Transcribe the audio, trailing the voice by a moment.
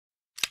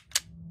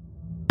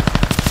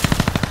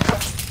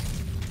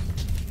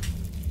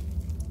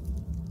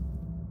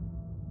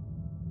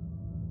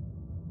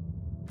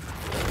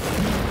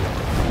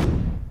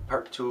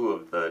part 2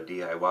 of the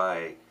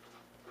DIY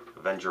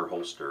Avenger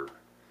holster.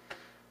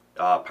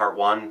 Part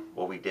 1,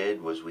 what we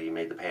did was we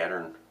made the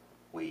pattern,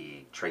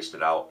 we traced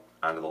it out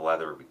onto the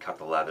leather, we cut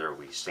the leather,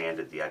 we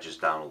sanded the edges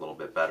down a little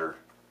bit better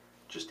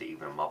just to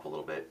even them up a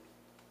little bit.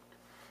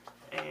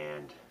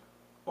 And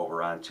what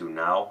we're on to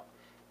now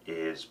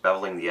is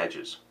beveling the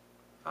edges.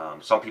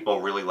 Some people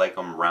really like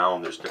them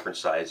round. There's different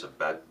sizes of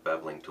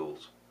beveling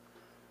tools.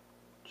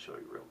 I'll show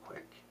you real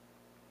quick.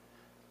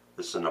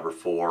 This is a number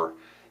 4.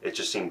 It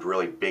just seemed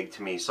really big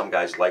to me. Some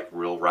guys like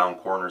real round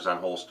corners on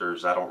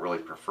holsters. I don't really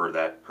prefer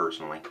that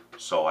personally,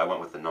 so I went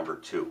with the number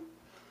 2.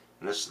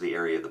 And this is the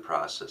area of the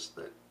process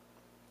that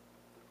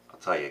I'll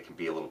tell you, it can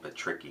be a little bit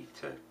tricky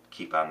to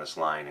keep on this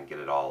line and get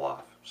it all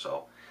off.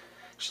 So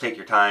just take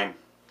your time.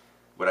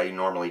 What I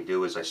normally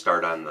do is I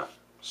start on the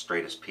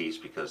straightest piece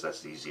because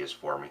that's the easiest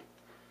for me,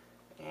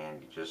 and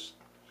you just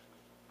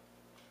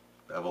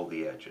bevel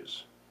the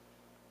edges.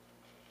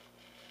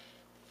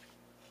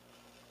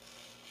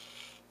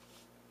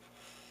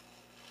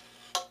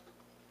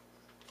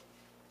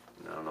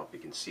 I don't know if you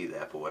can see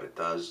that, but what it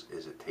does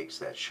is it takes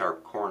that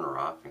sharp corner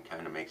off and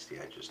kind of makes the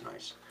edges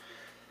nice.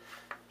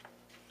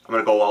 I'm going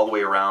to go all the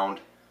way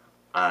around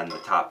on the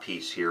top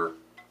piece here.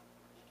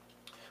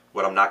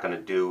 What I'm not going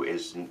to do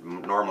is,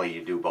 normally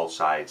you do both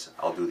sides.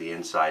 I'll do the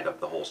inside of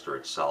the holster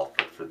itself,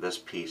 but for this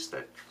piece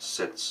that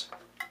sits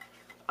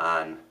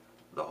on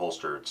the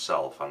holster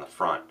itself on the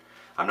front,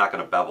 I'm not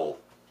going to bevel.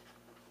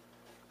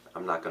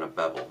 I'm not going to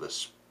bevel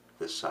this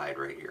side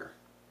right here,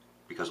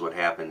 because what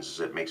happens is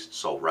it makes it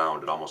so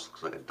round it almost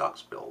looks like a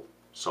duck's bill.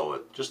 So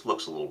it just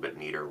looks a little bit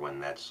neater when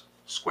that's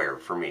square.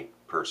 For me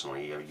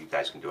personally, you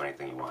guys can do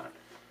anything you want.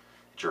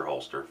 It's your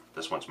holster.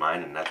 This one's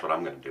mine, and that's what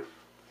I'm going to do.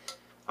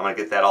 I'm going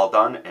to get that all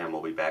done, and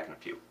we'll be back in a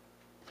few.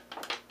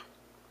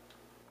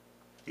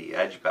 The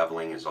edge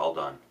beveling is all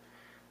done.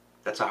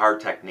 That's a hard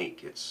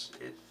technique.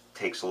 It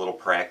takes a little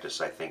practice,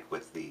 I think,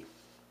 with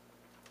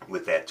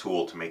that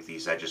tool to make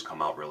these edges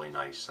come out really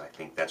nice. I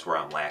think that's where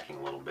I'm lacking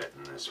a little bit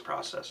in this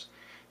process.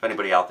 If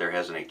anybody out there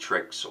has any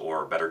tricks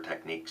or better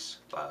techniques,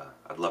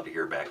 I'd love to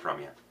hear back from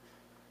you.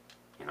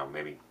 You know,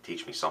 maybe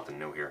teach me something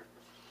new here.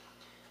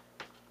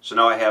 So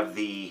now I have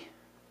the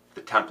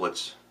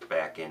templates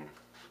back in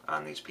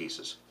on these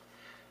pieces,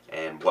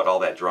 and what all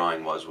that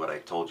drawing was, what I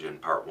told you in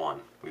part 1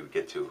 we would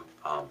get to.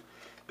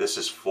 This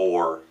is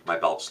for my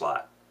belt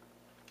slot,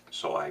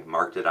 so I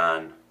marked it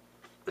on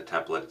the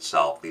template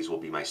itself. These will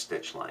be my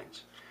stitch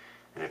lines,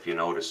 and if you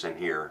notice in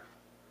here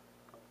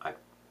I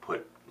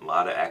put a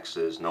lot of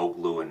X's, no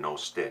glue and no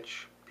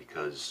stitch,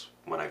 because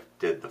when I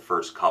did the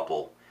first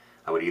couple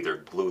I would either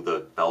glue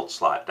the belt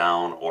slot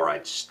down or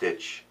I'd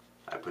stitch.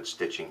 I put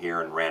stitching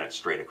here and ran it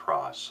straight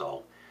across,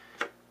 so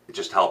it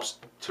just helps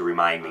to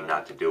remind me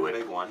not to do it. The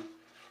big one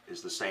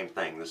is the same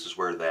thing. This is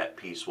where that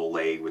piece will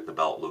lay with the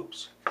belt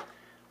loops.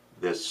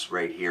 This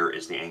right here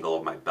is the angle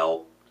of my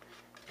belt,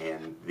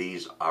 and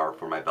these are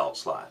for my belt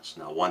slots.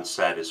 Now one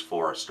set is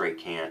for a straight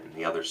cant and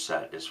the other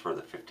set is for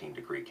the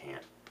 15-degree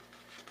cant.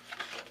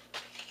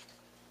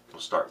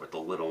 We'll start with the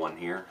little one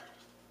here.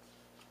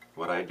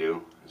 What I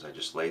do is I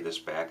just lay this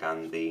back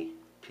on the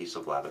piece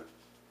of leather,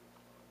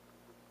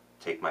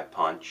 take my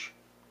punch,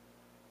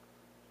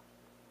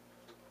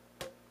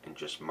 and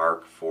just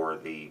mark for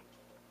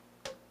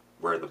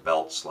where the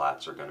belt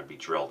slots are going to be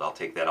drilled. I'll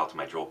take that out to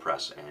my drill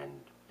press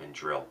and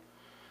drill.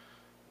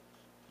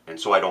 And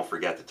so I don't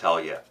forget to tell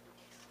you,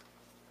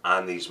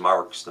 on these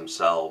marks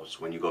themselves,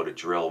 when you go to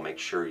drill, make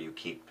sure you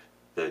keep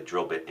the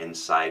drill bit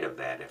inside of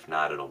that. If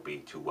not, it'll be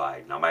too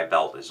wide. Now my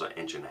belt is 1.5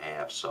 inches,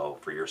 so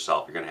for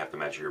yourself you're going to have to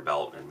measure your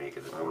belt and make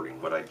it according.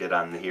 What I did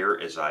on here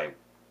is I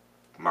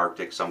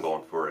marked it because I'm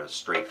going for a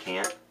straight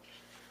cant,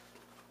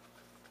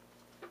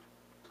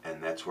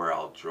 and that's where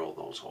I'll drill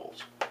those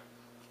holes.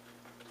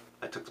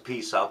 I took the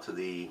piece out to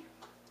the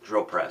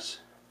drill press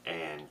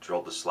and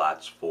drilled the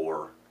slots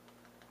for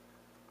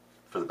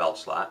the belt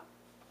slot.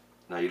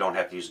 Now you don't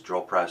have to use a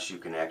drill press. You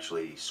can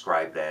actually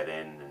scribe that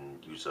in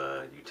and use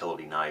a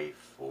utility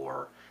knife,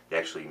 or they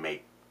actually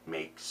make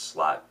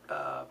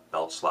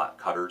belt slot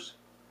cutters.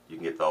 You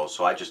can get those.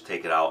 So I just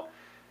take it out,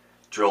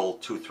 drill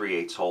 2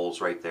 3/8 holes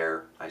right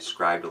there. I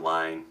scribed a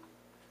line,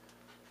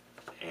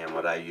 and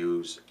what I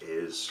use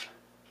is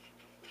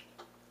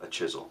a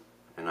chisel,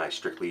 and I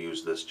strictly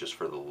use this just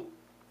for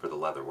the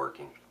leather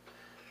working.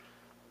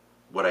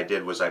 What I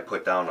did was I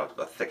put down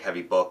a thick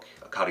heavy book,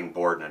 a cutting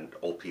board, and an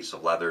old piece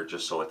of leather,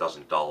 just so it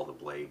doesn't dull the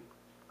blade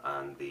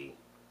on the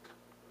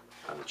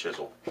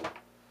chisel.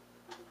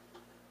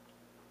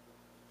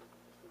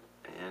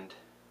 And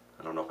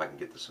I don't know if I can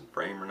get this in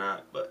frame or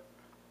not, but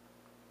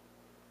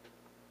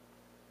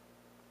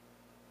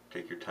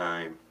take your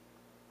time.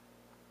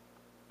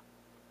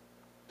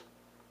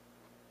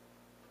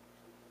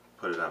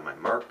 Put it on my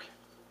mark.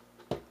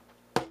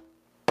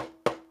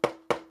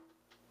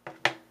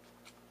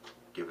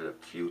 Give it a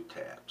few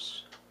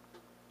taps.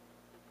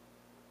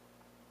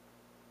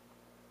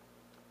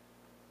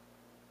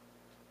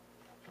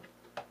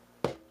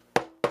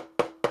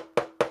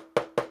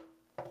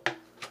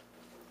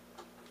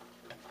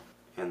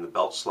 And the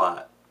belt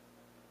slot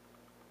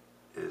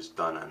is is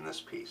done on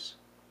this piece.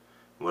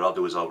 What I'll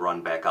do is I'll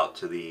run back out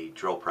to the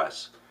drill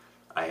press.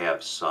 I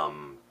have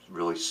some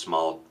really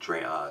small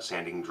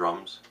sanding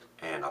drums,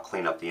 and I'll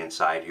clean up the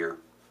inside here,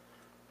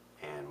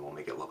 and we'll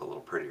make it look a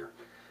little prettier.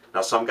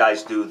 Now some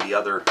guys do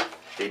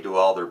they do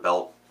all their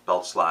belt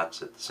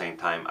slots at the same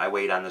time. I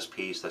wait on this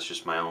piece. That's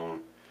just my own.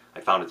 I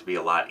found it to be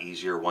a lot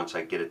easier once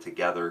I get it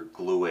together,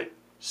 glue it,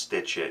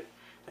 stitch it,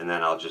 and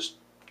then I'll just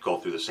go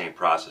through the same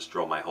process,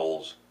 drill my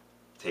holes,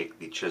 take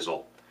the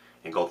chisel,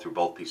 and go through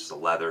both pieces of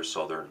leather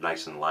so they're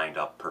nice and lined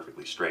up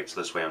perfectly straight.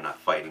 So this way I'm not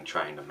fighting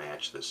trying to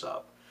match this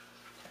up.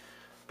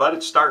 But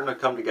it's starting to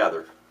come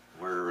together.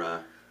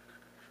 We're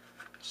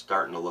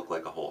starting to look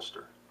like a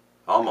holster.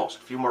 Almost.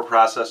 A few more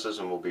processes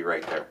and we'll be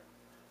right there.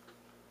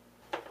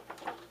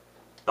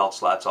 Belt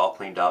slots all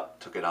cleaned up,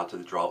 took it out to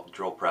the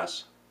drill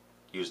press,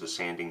 used the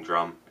sanding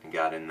drum and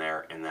got in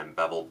there, and then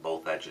beveled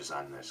both edges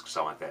on this because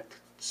I want that to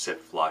sit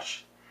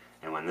flush.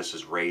 And when this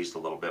is raised a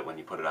little bit, when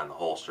you put it on the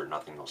holster,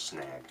 nothing will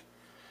snag.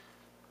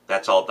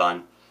 That's all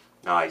done.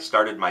 Now I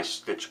started my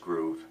stitch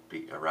groove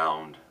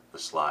around the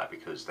slot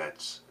because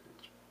that's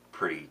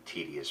pretty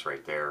tedious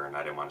right there, and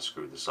I didn't want to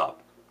screw this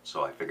up.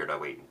 So I figured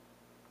I'd wait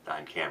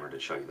on camera to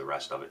show you the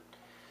rest of it.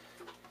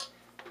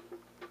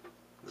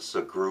 This is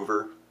a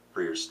groover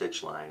for your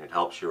stitch line. It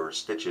helps your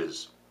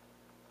stitches,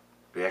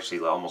 it actually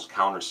almost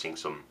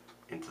countersinks them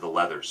into the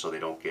leather so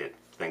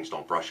things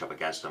don't brush up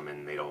against them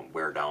and they don't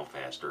wear down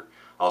faster.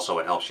 Also,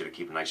 it helps you to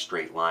keep a nice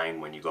straight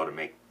line when you go to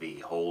make the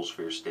holes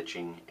for your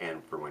stitching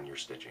and for when you're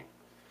stitching.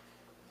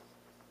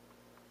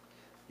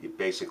 You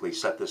basically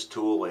set this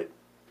tool at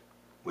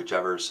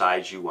whichever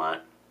size you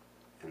want,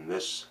 and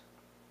this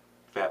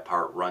fat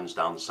part runs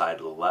down the side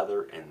of the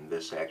leather, and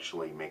this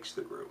actually makes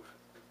the groove.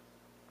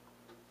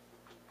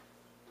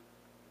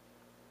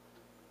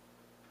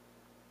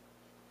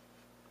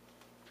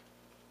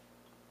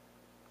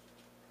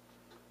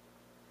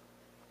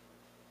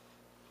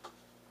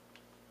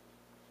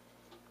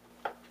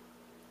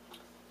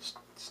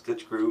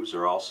 Stitch grooves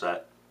are all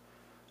set.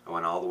 I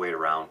went all the way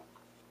around.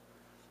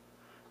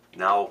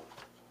 Now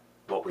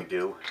what we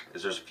do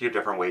is there's a few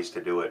different ways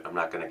to do it. I'm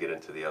not going to get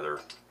into the other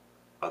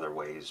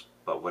ways,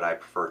 but what I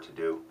prefer to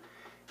do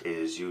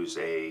is use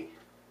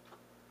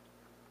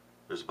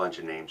there's a bunch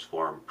of names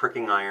for them: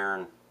 pricking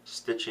iron,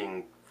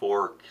 stitching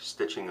fork,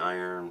 stitching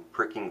iron,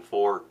 pricking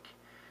fork.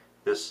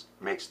 This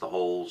makes the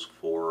holes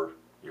for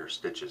your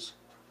stitches.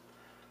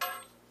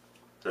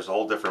 There's a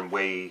whole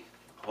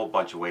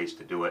bunch of ways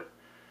to do it.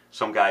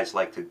 Some guys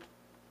like to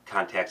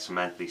contact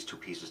cement these two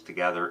pieces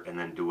together and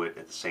then do it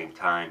at the same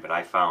time, but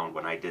I found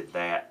when I did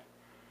that,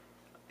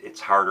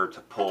 it's harder to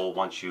pull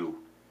once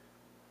you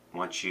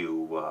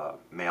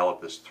mail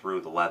this through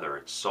the leather.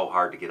 It's so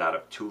hard to get out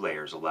of 2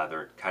 layers of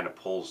leather. It kind of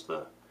pulls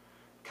the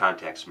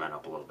contact cement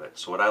up a little bit.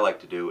 So what I like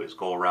to do is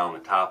go around the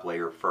top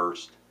layer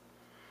first,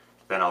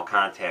 then I'll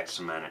contact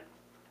cement it,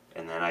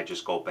 and then I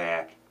just go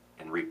back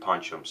and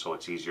repunch them so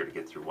it's easier to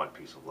get through one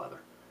piece of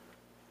leather.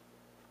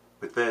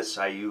 With this,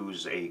 I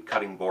use a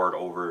cutting board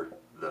over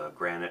the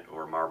granite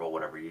or marble,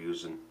 whatever you're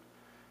using,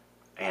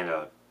 and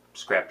a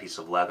scrap piece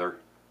of leather,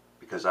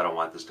 because I don't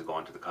want this to go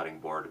onto the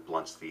cutting board. It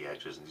blunts the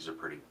edges, and these are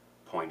pretty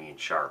pointy and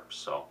sharp.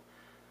 So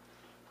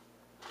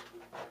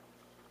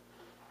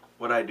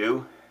what I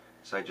do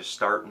is I just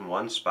start in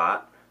one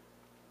spot,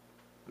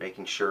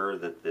 making sure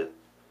that the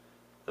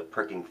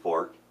pricking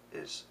fork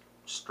is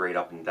straight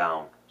up and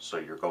down, so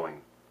you're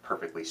going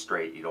perfectly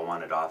straight. You don't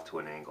want it off to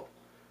an angle.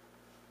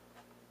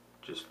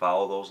 Just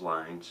follow those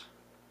lines,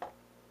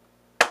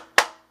 and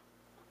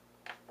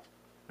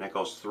it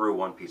goes through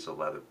one piece of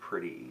leather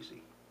pretty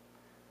easy.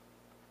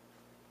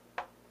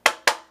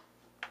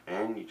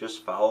 And you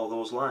just follow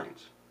those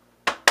lines.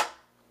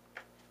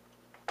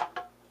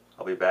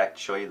 I'll be back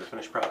to show you the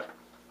finished product.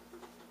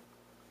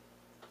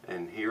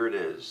 And here it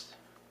is.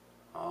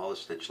 All the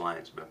stitch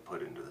lines have been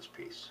put into this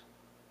piece.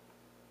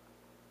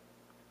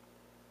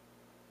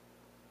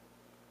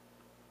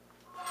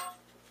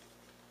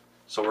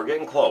 So we're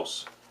getting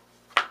close.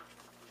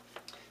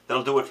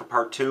 That'll do it for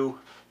part 2.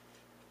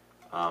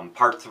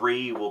 Part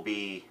 3 will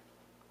be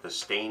the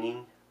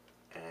staining,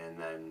 and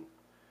then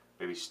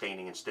maybe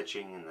staining and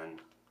stitching, and then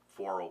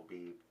 4 will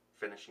be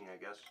finishing, I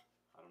guess.